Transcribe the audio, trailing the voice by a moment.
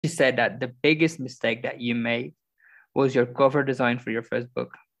You said that the biggest mistake that you made was your cover design for your first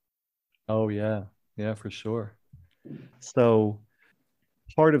book. Oh, yeah. Yeah, for sure. So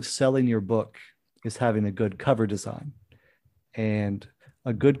part of selling your book is having a good cover design. And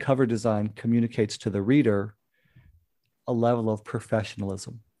a good cover design communicates to the reader a level of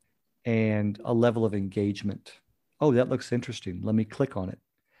professionalism and a level of engagement. Oh, that looks interesting. Let me click on it.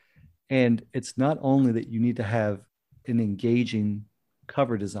 And it's not only that you need to have an engaging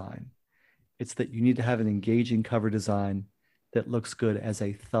cover design, it's that you need to have an engaging cover design that looks good as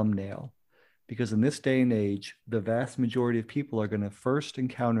a thumbnail. Because in this day and age, the vast majority of people are going to first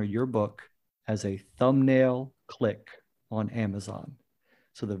encounter your book as a thumbnail click on Amazon.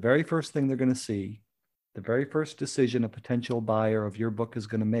 So the very first thing they're going to see, the very first decision a potential buyer of your book is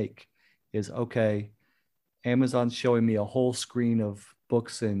going to make is, okay, Amazon's showing me a whole screen of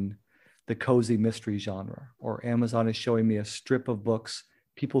books in the cozy mystery genre, or Amazon is showing me a strip of books.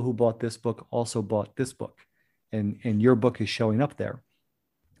 People who bought this book also bought this book, and your book is showing up there.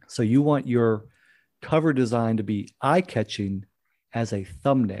 So you want your cover design to be eye-catching as a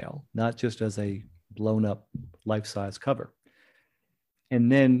thumbnail, not just as a blown up life-size cover.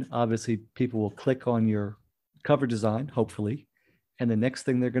 And then obviously people will click on your cover design, hopefully. And the next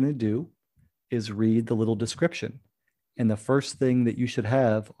thing they're going to do is read the little description. And the first thing that you should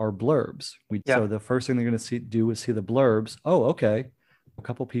have are blurbs. So Yeah. the first thing they're going to do is see the blurbs. Oh, okay. A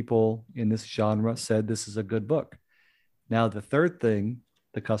couple people in this genre said this is a good book. Now, the third thing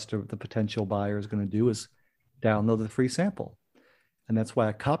the potential buyer is going to do is download the free sample. And that's why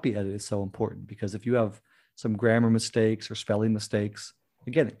a copy edit is so important, because if you have some grammar mistakes or spelling mistakes,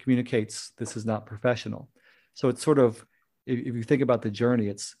 again, it communicates this is not professional. So it's sort of, if you think about the journey,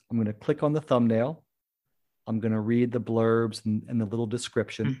 I'm going to click on the thumbnail. I'm going to read the blurbs and the little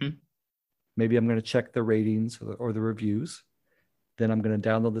description. Mm-hmm. Maybe I'm going to check the ratings or the reviews. Then I'm going to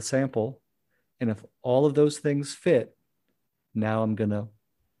download the sample. And if all of those things fit, now I'm going to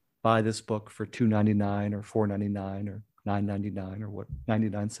buy this book for $2.99 or $4.99 or $9.99 or what,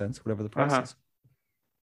 99 cents, whatever the price is.